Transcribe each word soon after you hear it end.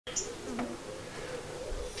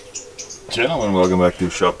Gentlemen, welcome back to the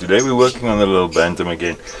shop. Today we're working on the Little Bantam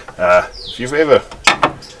again. If you've ever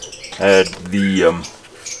had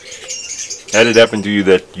it happen to you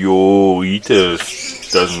that your heater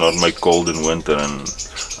does not make cold in winter and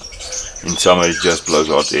in summer it just blows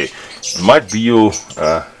hot air, it might be your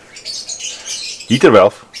heater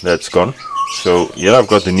valve that's gone. So here I've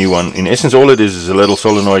got the new one. In essence, all it is a little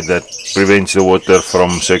solenoid that prevents the water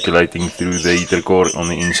from circulating through the heater core on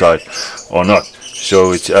the inside or not.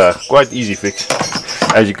 So it's quite easy fix.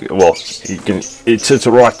 As you can, it sits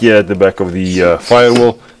right here at the back of the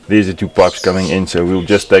firewall. There's the two pipes coming in, so we'll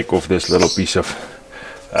just take off this little piece of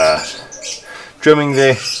trimming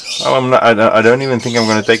there. Well, I don't even think I'm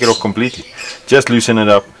going to take it off completely. Just loosen it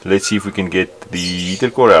up. Let's see if we can get the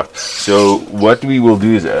heater core out. So what we will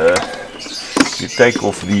do is you take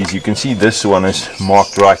off these. You can see this one is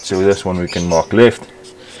marked right, so this one we can mark left,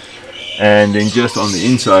 and then just on the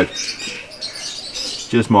inside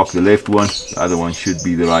just mark the left one. The other one should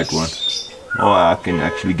be the right one. Oh, I can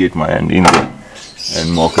actually get my hand in there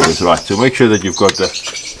and mark it as right. So make sure that you've got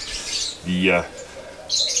the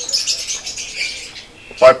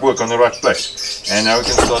pipe work on the right place. And now we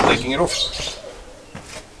can start taking it off.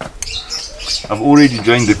 I've already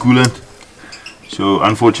drained the coolant, so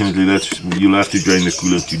unfortunately you'll have to drain the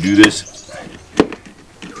coolant to do this.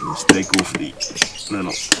 Let's take off the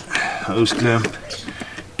little hose clamp.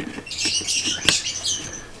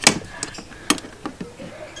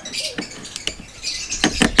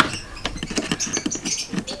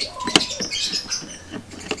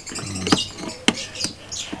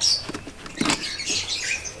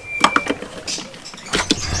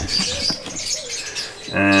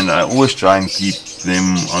 And I always try and keep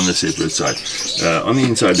them on the separate side. On the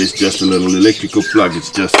inside there's just a little electrical plug.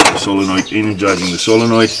 It's just a solenoid energizing the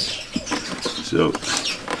solenoid. So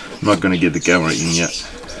I'm not going to get the camera in yet.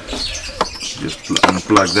 Just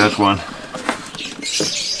unplug that one.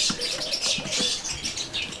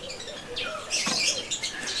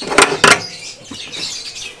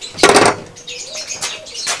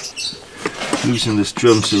 Loosen this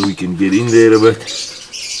trim so we can get in there a bit.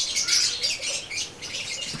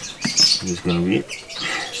 This is going to be it.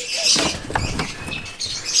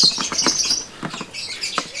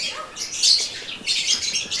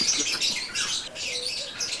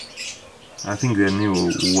 I think they knew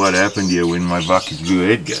what happened here when my bucket blew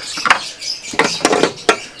head gasket.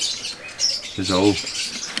 This hole.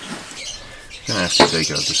 Gonna have to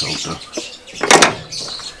take out this hole though.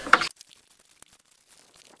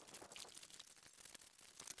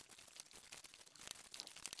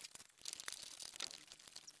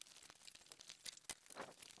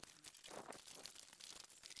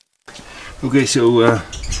 Okay, so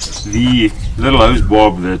the little hose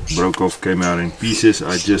barb that broke off came out in pieces.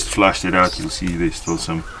 I just flushed it out. You'll see there's still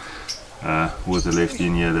some water left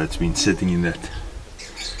in here that's been sitting in that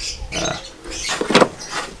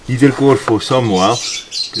heater core for some while,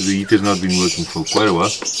 because the heater's not been working for quite a while.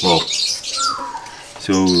 Well,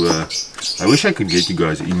 so I wish I could get you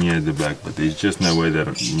guys in here at the back, but there's just no way that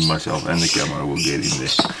myself and the camera will get in there.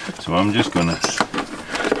 So I'm just gonna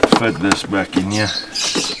fit this back in here.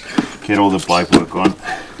 Get all the pipe work on.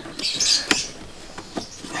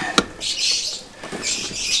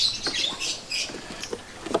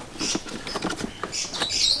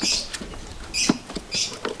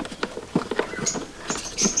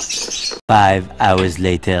 Five hours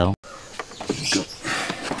later. Go.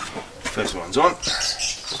 First one's on.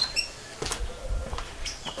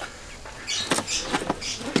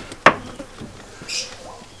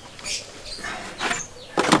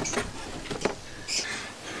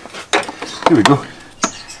 Here we go.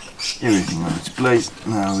 Everything on its place.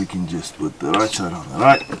 Now we can just put the right side on the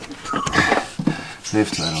right,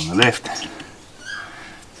 left side on the left.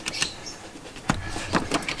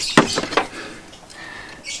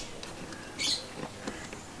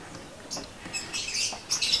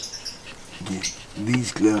 Get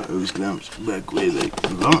these hose clamps back where they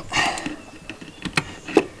belong.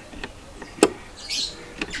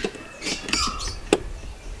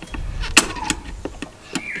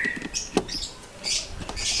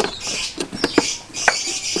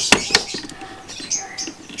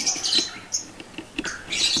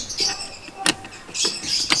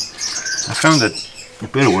 I found that a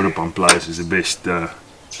pair of water pump pliers is the best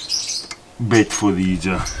bet for these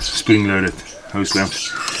spring-loaded hose clamps.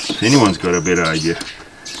 If anyone's got a better idea,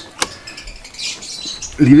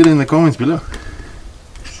 leave it in the comments below.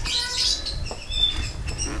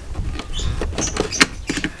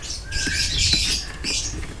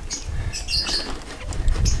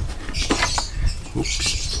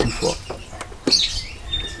 Oops, too far.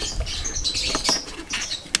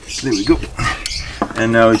 There we go.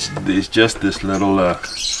 And now there's just this little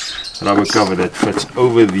rubber cover that fits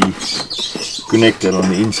over the connector on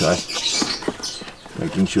the inside,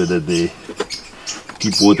 making sure that they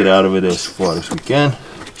keep water out of it as far as we can,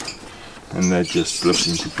 and that just slips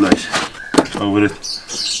into place over it.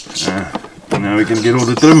 And now we can get all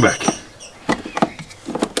the trim back.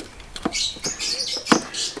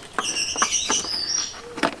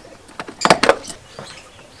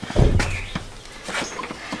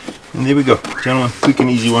 And there we go, gentlemen, quick and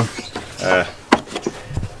easy one.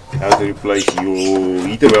 How to replace your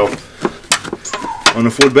heater valve on a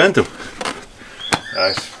Ford Bantam.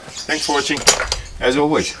 Thanks for watching. As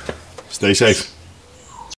always, stay safe.